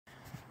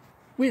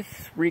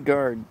With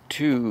regard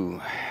to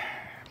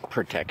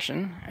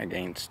protection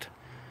against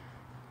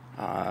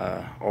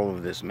all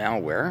of this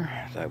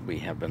malware that we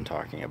have been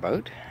talking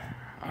about,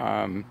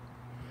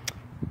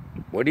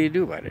 what do you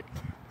do about it?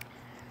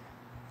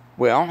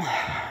 Well,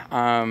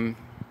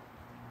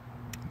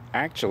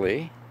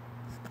 actually,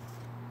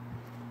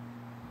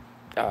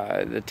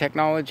 the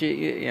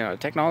technology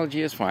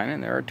is fine,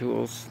 and there are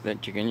tools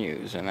that you can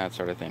use and that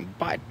sort of thing.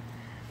 But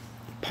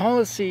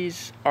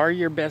policies are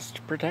your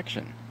best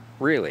protection,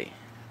 really,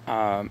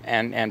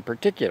 and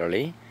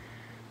particularly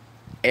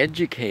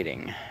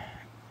educating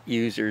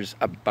users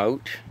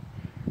about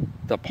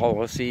the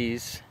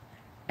policies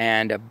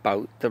and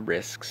about the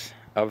risks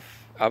of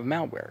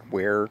malware.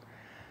 Where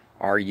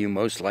are you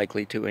most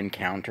likely to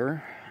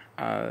encounter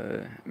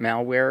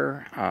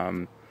malware?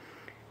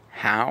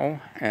 How?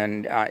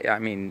 And I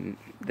mean,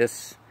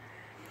 this,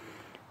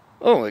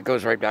 it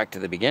goes right back to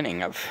the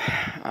beginning of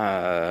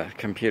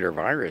computer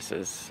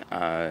viruses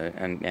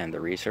and the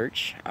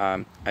research.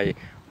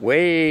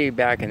 Way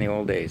back in the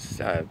old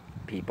days,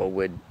 people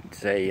would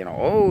say,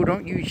 oh,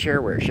 don't use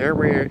shareware.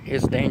 Shareware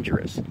is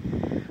dangerous.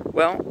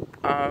 Well,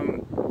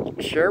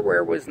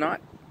 shareware was not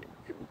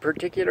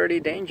particularly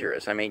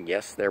dangerous. I mean,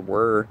 yes, there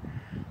were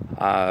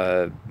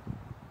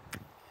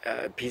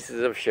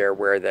pieces of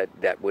shareware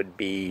that would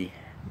be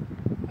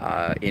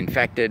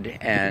infected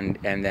and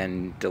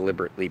then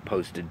deliberately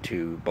posted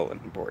to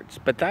bulletin boards,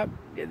 but that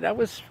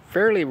was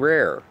fairly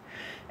rare.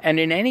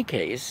 And in any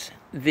case,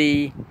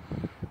 the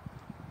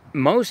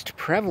most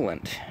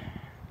prevalent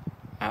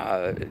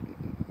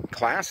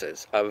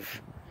classes of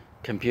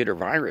computer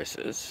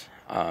viruses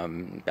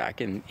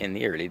back in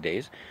the early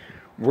days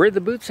were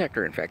the boot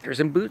sector infectors,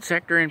 and boot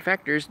sector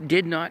infectors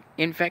did not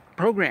infect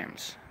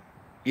programs.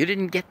 You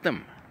didn't get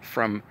them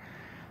from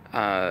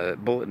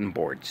bulletin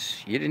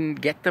boards. You didn't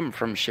get them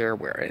from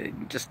shareware. It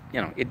just,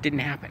 it didn't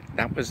happen.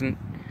 That wasn't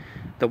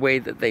the way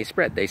that they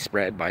spread. They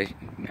spread by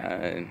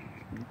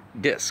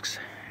disks,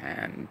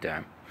 and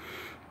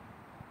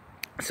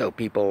so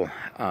people,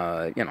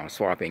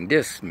 swapping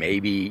disks,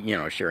 maybe,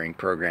 sharing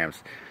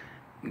programs,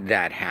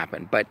 that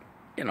happened. But,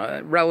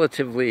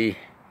 relatively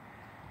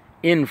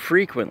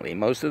infrequently,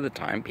 most of the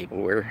time, people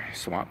were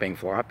swapping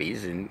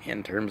floppies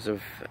in terms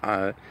of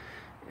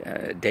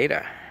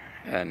data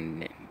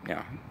and,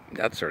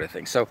 that sort of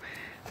thing. So,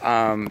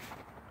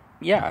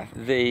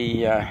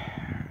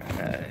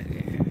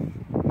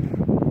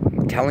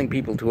 telling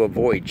people to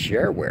avoid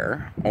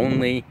shareware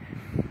only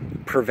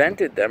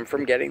prevented them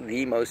from getting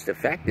the most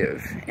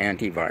effective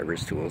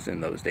antivirus tools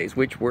in those days,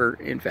 which were,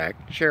 in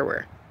fact,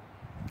 shareware.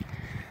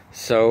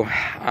 So,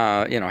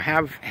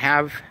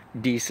 have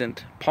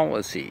decent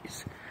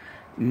policies.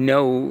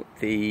 Know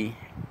the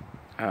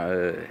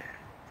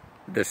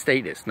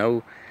status.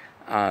 Know,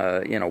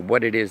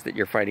 what it is that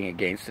you're fighting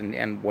against,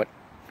 and what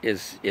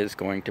is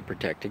going to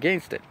protect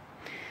against it.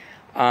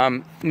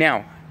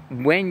 Now,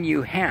 when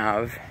you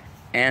have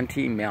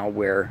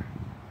anti-malware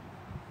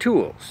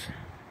tools,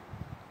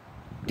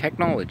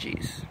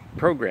 technologies,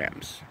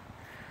 programs,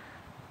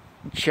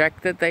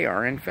 check that they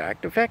are in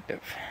fact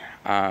effective.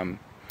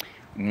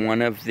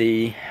 One of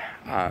the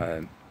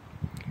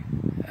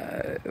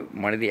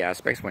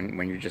aspects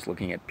when you're just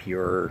looking at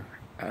pure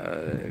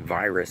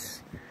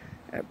virus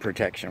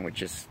protection,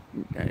 which is,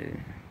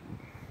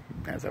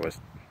 as I was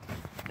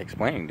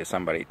explaining to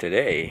somebody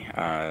today,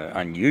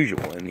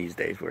 unusual in these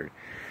days, where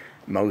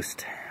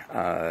most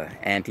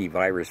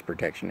antivirus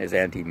protection is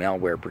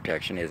anti-malware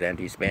protection, is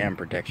anti-spam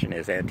protection,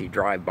 is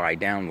anti-drive-by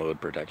download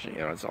protection.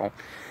 It's all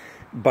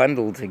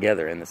bundled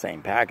together in the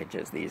same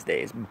packages these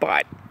days.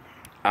 But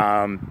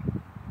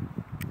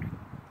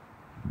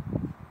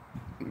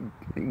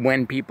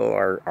when people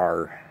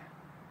are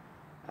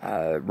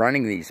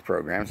running these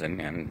programs,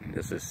 and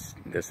this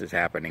is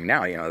happening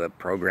now, the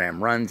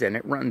program runs, and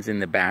it runs in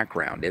the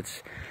background.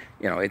 It's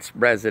it's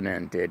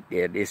resident. It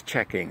is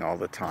checking all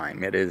the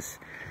time. It is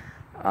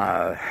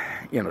so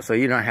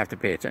you don't have to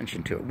pay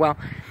attention to it. Well,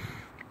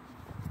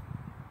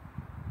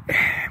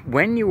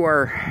 when you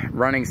are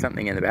running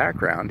something in the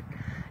background,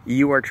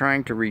 you are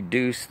trying to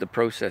reduce the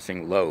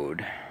processing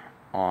load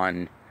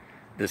on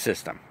the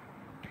system.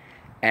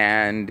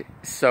 And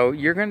so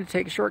you're going to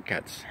take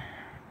shortcuts.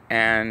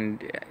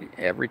 And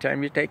every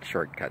time you take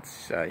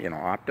shortcuts,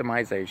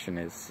 optimization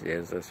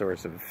is a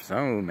source of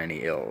so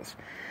many ills.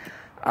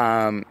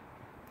 And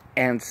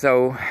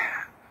so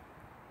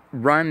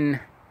run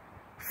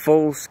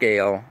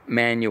full-scale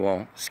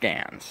manual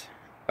scans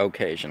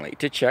occasionally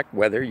to check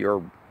whether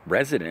your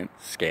resident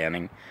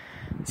scanning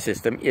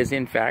system is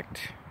in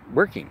fact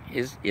working,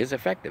 is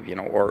effective,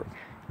 or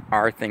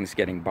are things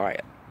getting by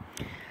it.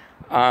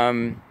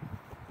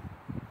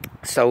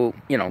 So,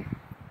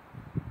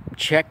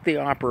 check the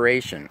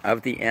operation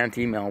of the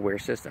anti-malware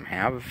system.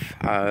 Have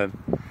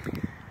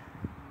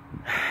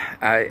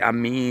a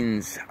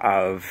means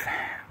of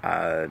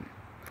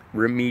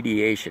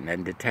remediation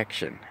and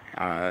detection.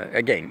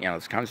 Again,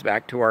 this comes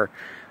back to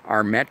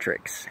our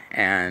metrics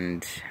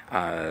and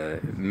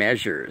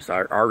measures,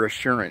 our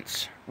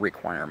assurance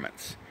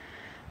requirements.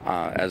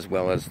 as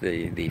well as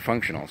the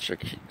functional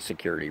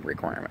security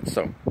requirements.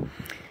 So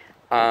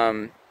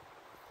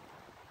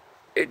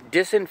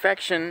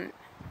disinfection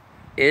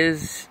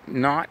is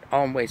not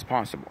always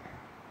possible.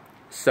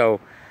 So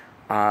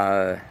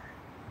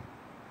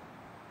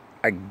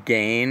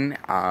again,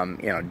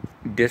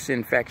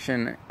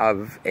 disinfection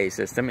of a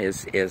system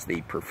is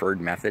the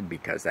preferred method,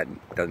 because that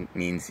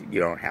means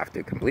you don't have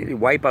to completely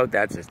wipe out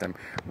that system,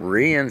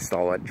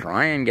 reinstall it,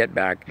 try and get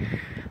back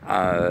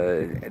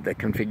the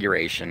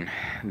configuration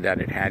that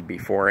it had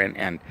before,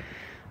 and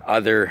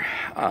other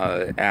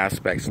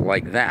aspects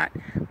like that.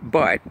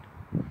 But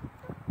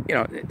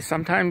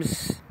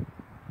sometimes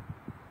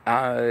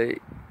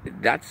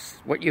that's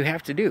what you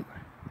have to do.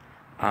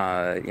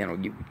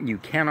 You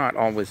cannot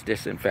always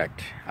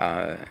disinfect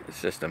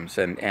systems,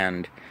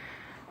 and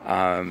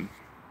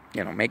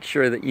make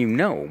sure that you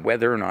know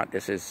whether or not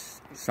this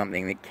is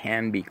something that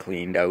can be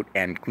cleaned out,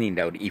 and cleaned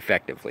out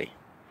effectively.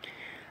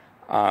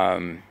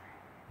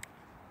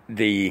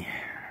 The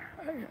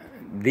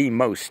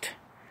most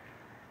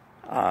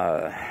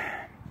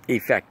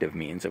effective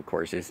means, of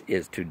course,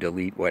 is to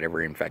delete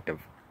whatever infected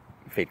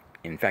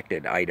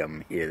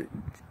item is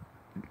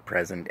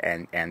present,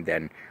 and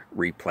then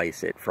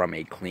replace it from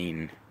a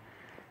clean,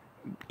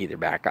 either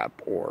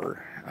backup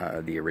or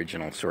the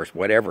original source,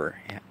 whatever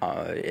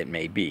it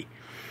may be.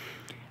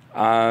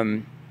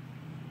 When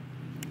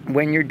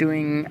you're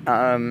doing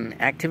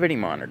activity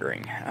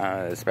monitoring,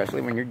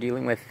 especially when you're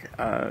dealing with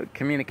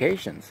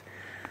communications,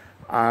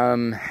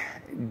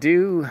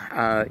 do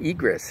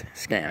egress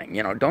scanning.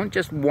 Don't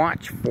just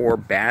watch for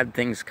bad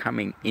things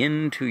coming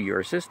into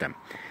your system.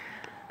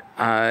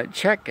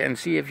 Check and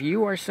see if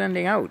you are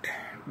sending out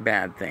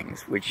bad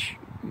things, which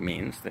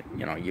means that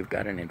you've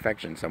got an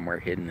infection somewhere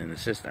hidden in the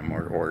system,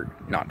 or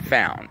not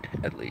found,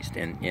 at least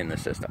in the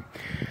system.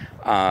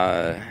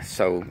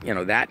 So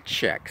that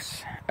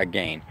checks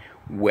again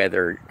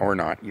whether or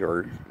not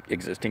your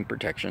existing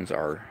protections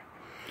are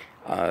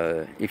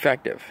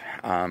effective.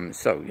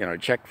 So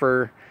check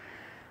for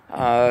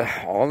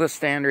all the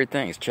standard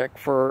things. Check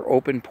for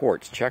open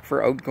ports. Check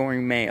for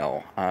outgoing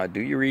mail.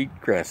 Do your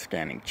egress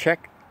scanning.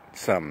 Check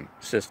some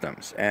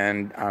systems,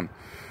 and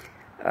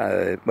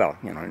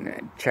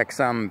check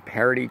some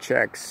parity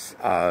checks,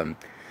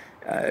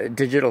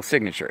 digital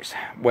signatures,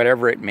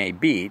 whatever it may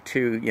be,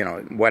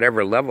 to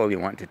whatever level you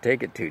want to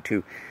take it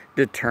to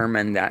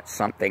determine that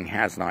something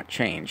has not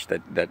changed,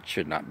 that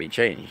should not be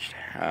changed.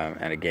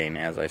 And again,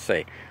 as I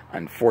say,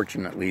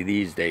 unfortunately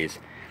these days,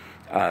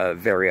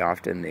 very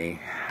often the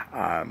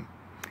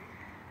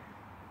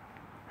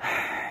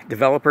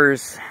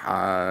developers,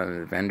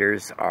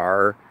 vendors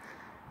are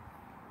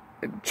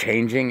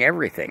changing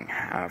everything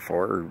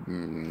for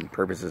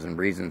purposes and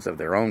reasons of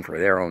their own, for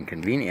their own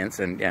convenience,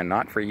 and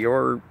not for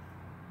your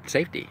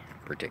safety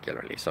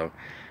particularly. So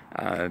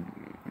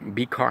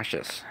be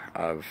cautious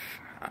of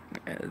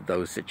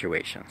those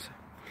situations.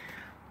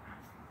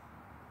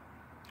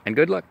 And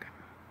good luck.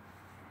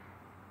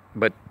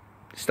 But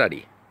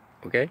study,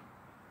 okay?